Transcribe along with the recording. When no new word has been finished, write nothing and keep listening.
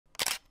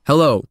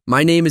Hello,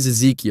 my name is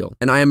Ezekiel,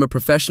 and I am a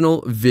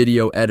professional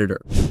video editor.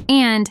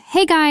 And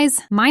hey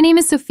guys, my name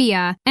is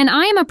Sophia, and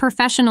I am a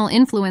professional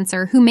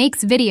influencer who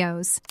makes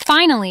videos.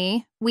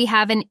 Finally, we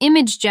have an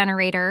image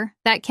generator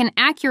that can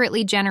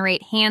accurately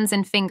generate hands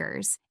and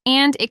fingers,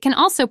 and it can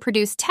also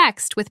produce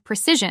text with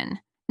precision.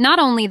 Not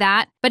only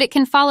that, but it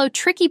can follow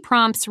tricky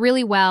prompts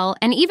really well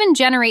and even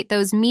generate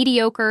those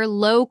mediocre,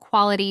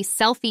 low-quality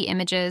selfie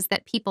images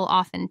that people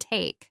often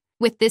take.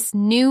 With this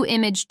new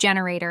image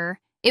generator,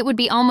 it would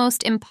be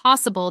almost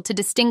impossible to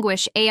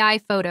distinguish AI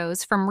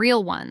photos from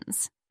real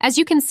ones. As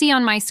you can see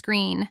on my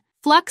screen,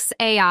 FLUX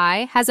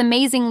AI has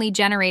amazingly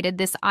generated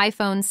this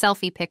iPhone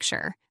selfie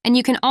picture, and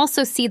you can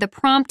also see the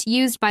prompt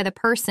used by the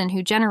person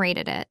who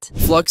generated it.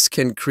 FLUX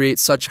can create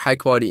such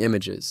high-quality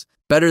images,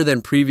 better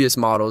than previous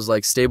models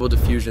like Stable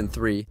Diffusion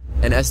 3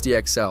 and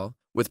SDXL,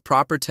 with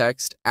proper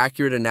text,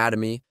 accurate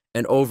anatomy,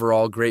 and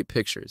overall great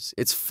pictures.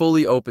 It's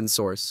fully open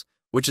source,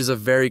 which is a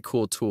very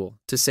cool tool,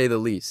 to say the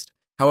least.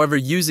 However,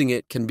 using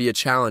it can be a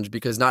challenge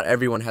because not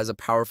everyone has a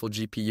powerful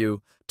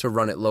GPU to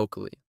run it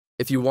locally.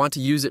 If you want to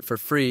use it for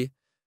free,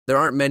 there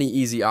aren't many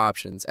easy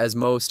options, as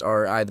most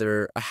are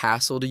either a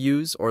hassle to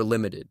use or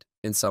limited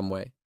in some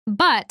way.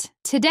 But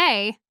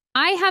today,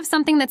 I have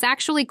something that's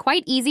actually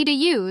quite easy to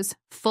use,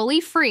 fully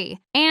free,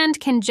 and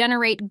can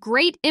generate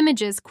great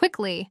images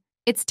quickly.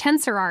 It's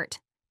TensortArt.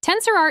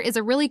 TensortArt is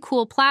a really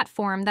cool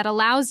platform that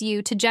allows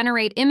you to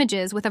generate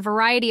images with a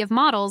variety of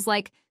models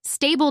like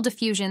Stable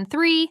Diffusion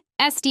 3,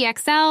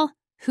 SDXL,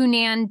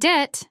 Hunan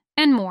DIT,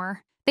 and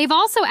more. They've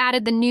also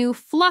added the new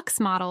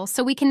FLUX model,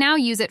 so we can now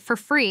use it for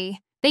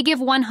free. They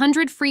give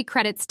 100 free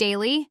credits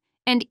daily,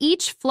 and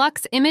each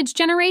FLUX image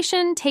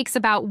generation takes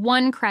about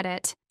 1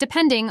 credit,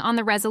 depending on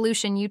the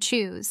resolution you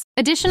choose.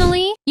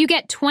 Additionally, you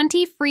get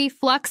 20 free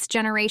FLUX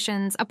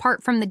generations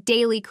apart from the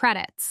daily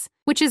credits,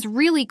 which is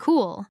really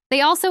cool. They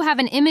also have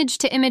an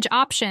image-to-image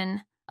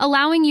option,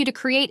 allowing you to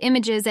create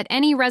images at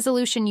any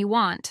resolution you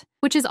want,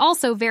 which is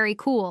also very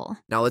cool.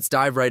 Now let's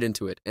dive right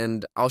into it,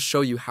 and I'll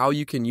show you how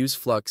you can use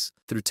FLUX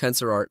through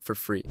TensortArt for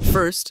free.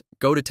 First,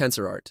 go to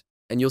TensortArt,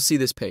 and you'll see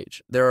this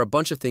page. There are a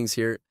bunch of things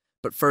here,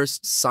 but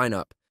first, sign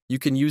up. You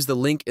can use the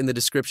link in the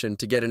description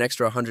to get an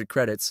extra 100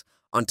 credits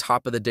on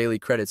top of the daily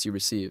credits you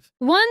receive.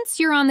 Once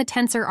you're on the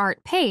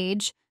TensortArt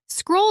page,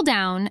 scroll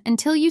down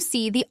until you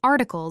see the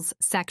Articles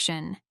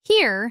section.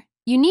 Here,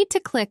 you need to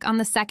click on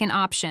the second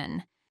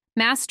option,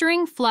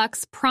 Mastering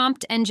FLUX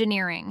Prompt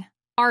Engineering,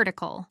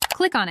 Article.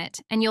 Click on it,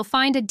 and you'll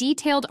find a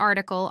detailed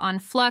article on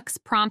FLUX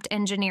prompt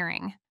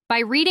engineering. By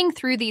reading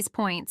through these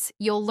points,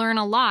 you'll learn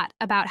a lot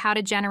about how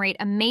to generate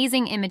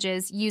amazing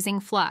images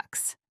using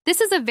FLUX. This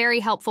is a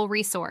very helpful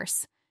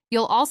resource.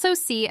 You'll also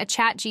see a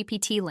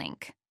ChatGPT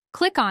link.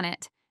 Click on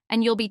it,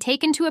 and you'll be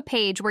taken to a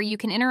page where you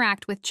can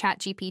interact with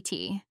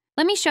ChatGPT.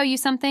 Let me show you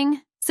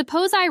something.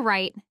 Suppose I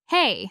write,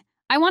 "Hey,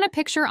 I want a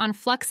picture on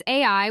FLUX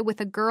AI with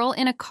a girl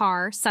in a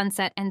car,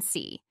 sunset, and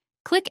sea."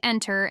 Click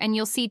Enter, and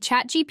you'll see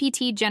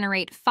ChatGPT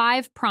generate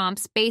 5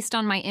 prompts based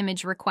on my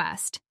image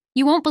request.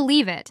 You won't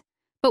believe it,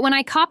 but when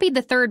I copied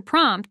the third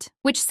prompt,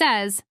 which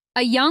says,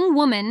 "A young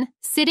woman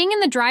sitting in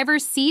the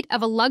driver's seat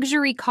of a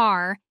luxury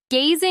car,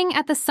 gazing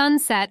at the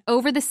sunset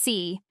over the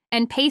sea,"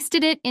 and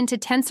pasted it into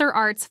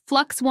TensorArt's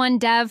FLUX1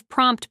 Dev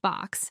prompt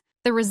box,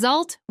 the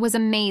result was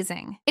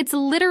amazing. It's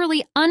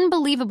literally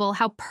unbelievable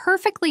how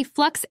perfectly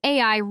FLUX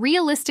AI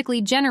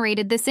realistically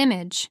generated this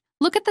image.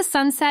 Look at the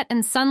sunset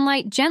and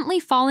sunlight gently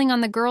falling on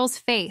the girl's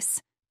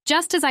face,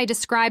 just as I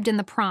described in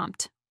the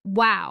prompt.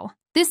 Wow.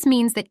 This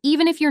means that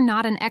even if you're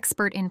not an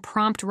expert in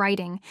prompt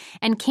writing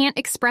and can't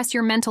express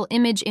your mental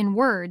image in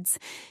words,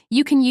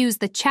 you can use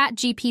the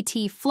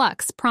ChatGPT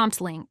FLUX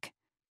prompt link.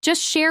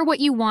 Just share what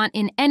you want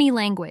in any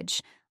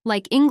language,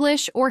 like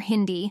English or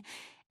Hindi,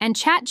 and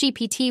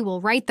ChatGPT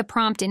will write the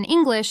prompt in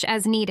English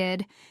as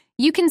needed.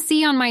 You can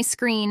see on my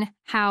screen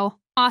how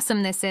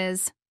awesome this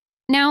is.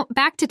 Now,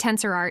 back to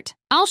TensorArt.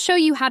 I'll show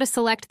you how to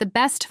select the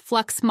best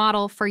FLUX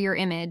model for your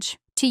image.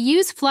 To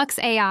use FLUX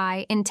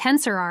AI in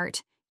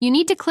TensorArt, you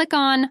need to click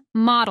on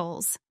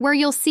Models, where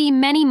you'll see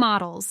many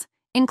models,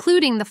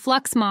 including the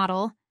FLUX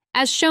model,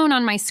 as shown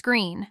on my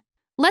screen.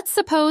 Let's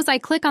suppose I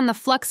click on the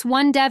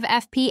FLUX1 Dev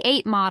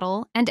FP8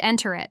 model and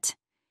enter it.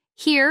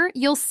 Here,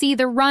 you'll see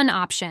the Run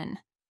option.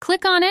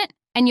 Click on it,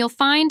 and you'll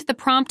find the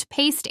prompt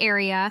paste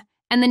area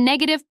and the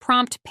negative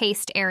prompt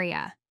paste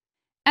area.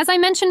 As I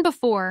mentioned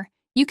before,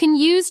 you can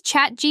use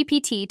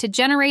ChatGPT to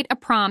generate a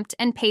prompt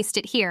and paste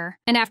it here.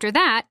 And after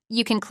that,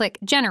 you can click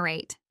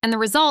Generate, and the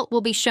result will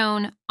be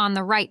shown on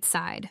the right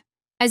side.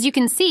 As you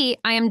can see,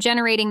 I am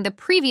generating the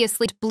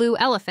previously blue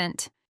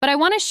elephant, but I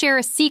want to share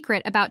a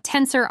secret about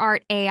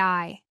TensorArt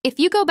AI. If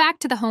you go back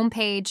to the home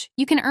page,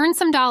 you can earn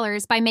some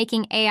dollars by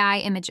making AI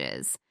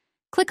images.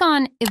 Click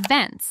on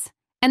Events,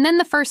 and then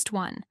the first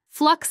one,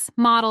 FLUX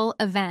Model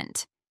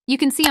Event. You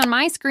can see on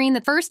my screen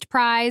the first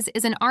prize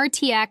is an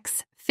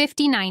RTX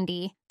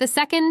 5090, the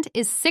second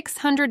is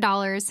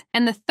 $600,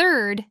 and the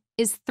third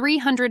is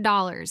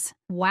 $300.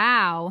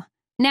 Wow!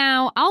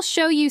 Now, I'll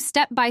show you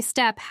step by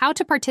step how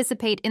to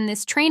participate in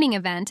this training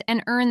event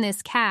and earn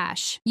this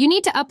cash. You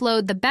need to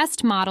upload the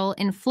best model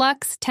in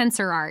FLUX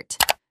TensortArt.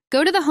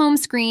 Go to the home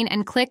screen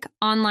and click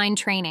Online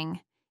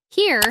Training.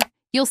 Here,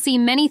 you'll see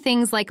many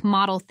things like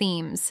model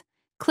themes.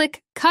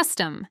 Click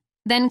Custom,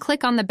 then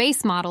click on the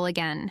base model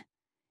again.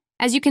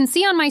 As you can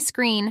see on my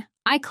screen,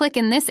 I click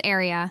in this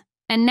area,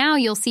 and now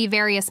you'll see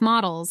various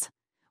models.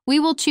 We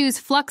will choose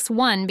FLUX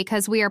 1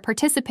 because we are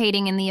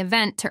participating in the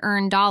event to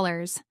earn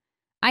dollars.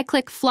 I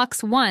click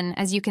FLUX 1,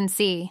 as you can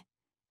see.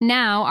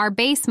 Now our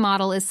base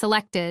model is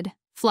selected,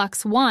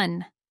 FLUX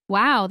 1.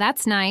 Wow,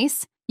 that's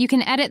nice. You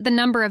can edit the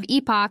number of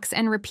epochs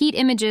and repeat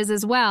images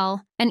as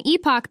well. An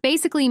epoch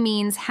basically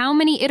means how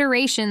many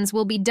iterations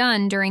will be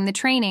done during the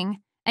training.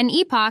 An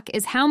epoch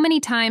is how many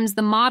times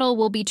the model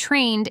will be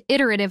trained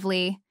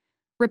iteratively.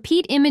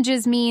 Repeat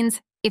images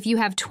means if you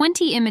have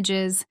 20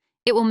 images,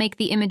 it will make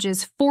the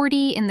images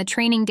 40 in the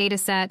training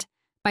dataset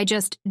by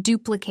just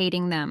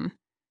duplicating them.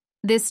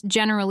 This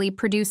generally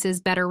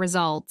produces better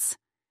results.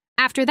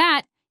 After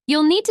that,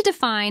 you'll need to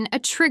define a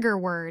trigger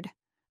word.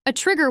 A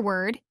trigger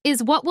word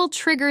is what will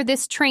trigger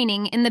this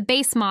training in the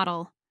base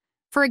model.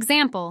 For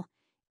example,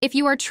 if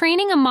you are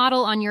training a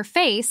model on your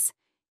face,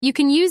 you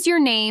can use your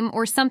name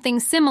or something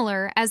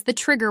similar as the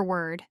trigger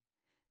word.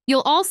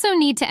 You'll also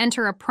need to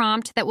enter a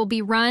prompt that will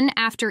be run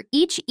after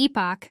each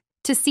epoch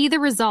to see the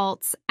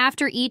results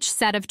after each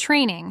set of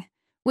training,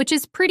 which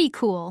is pretty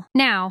cool.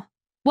 Now,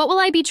 what will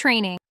I be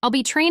training? I'll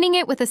be training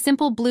it with a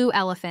simple blue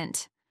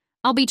elephant.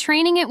 I'll be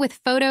training it with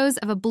photos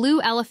of a blue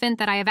elephant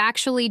that I have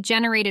actually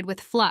generated with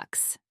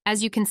FLUX,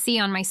 as you can see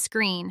on my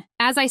screen.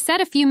 As I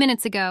said a few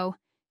minutes ago,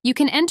 you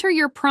can enter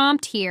your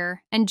prompt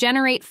here and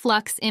generate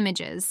FLUX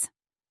images.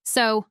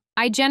 So,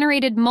 I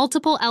generated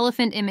multiple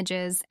elephant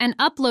images and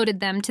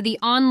uploaded them to the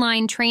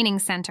online training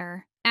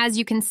center. As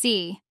you can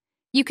see,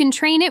 you can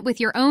train it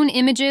with your own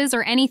images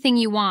or anything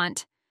you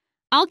want.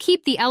 I'll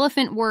keep the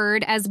elephant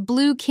word as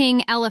Blue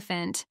King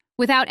Elephant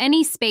without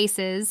any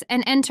spaces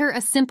and enter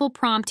a simple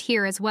prompt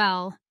here as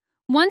well.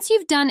 Once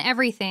you've done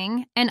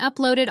everything and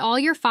uploaded all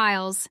your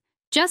files,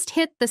 just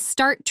hit the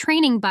Start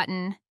Training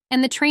button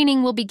and the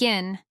training will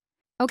begin.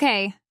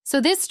 Okay,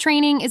 so this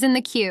training is in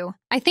the queue.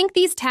 I think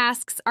these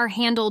tasks are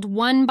handled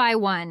one by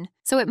one,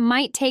 so it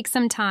might take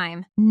some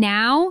time.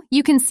 Now,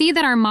 you can see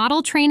that our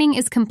model training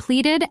is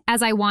completed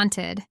as I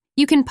wanted.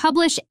 You can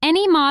publish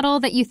any model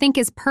that you think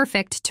is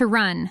perfect to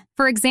run.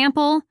 For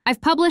example, I've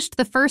published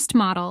the first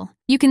model.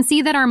 You can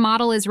see that our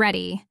model is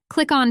ready.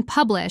 Click on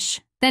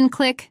Publish, then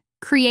click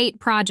Create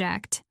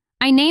Project.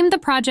 I named the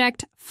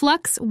project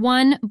FLUX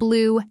 1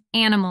 Blue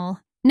Animal.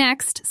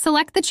 Next,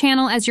 select the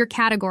channel as your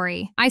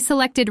category. I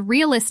selected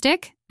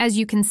Realistic, as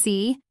you can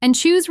see, and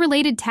choose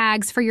related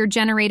tags for your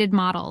generated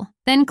model.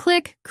 Then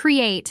click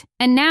Create,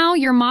 and now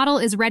your model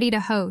is ready to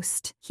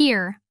host.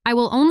 Here, I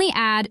will only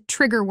add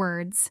trigger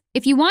words.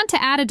 If you want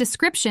to add a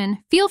description,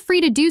 feel free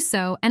to do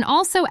so and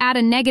also add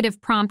a negative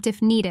prompt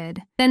if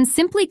needed. Then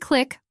simply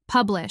click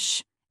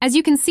Publish. As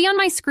you can see on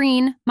my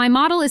screen, my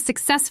model is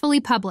successfully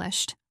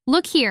published.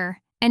 Look here.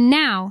 And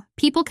now,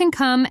 people can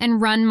come and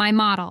run my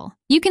model.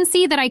 You can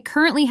see that I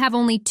currently have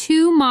only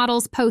 2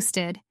 models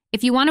posted.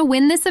 If you want to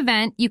win this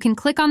event, you can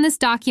click on this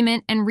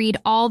document and read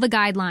all the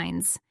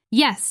guidelines.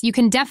 Yes, you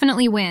can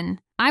definitely win.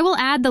 I will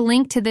add the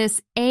link to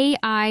this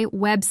AI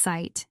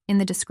website in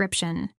the description.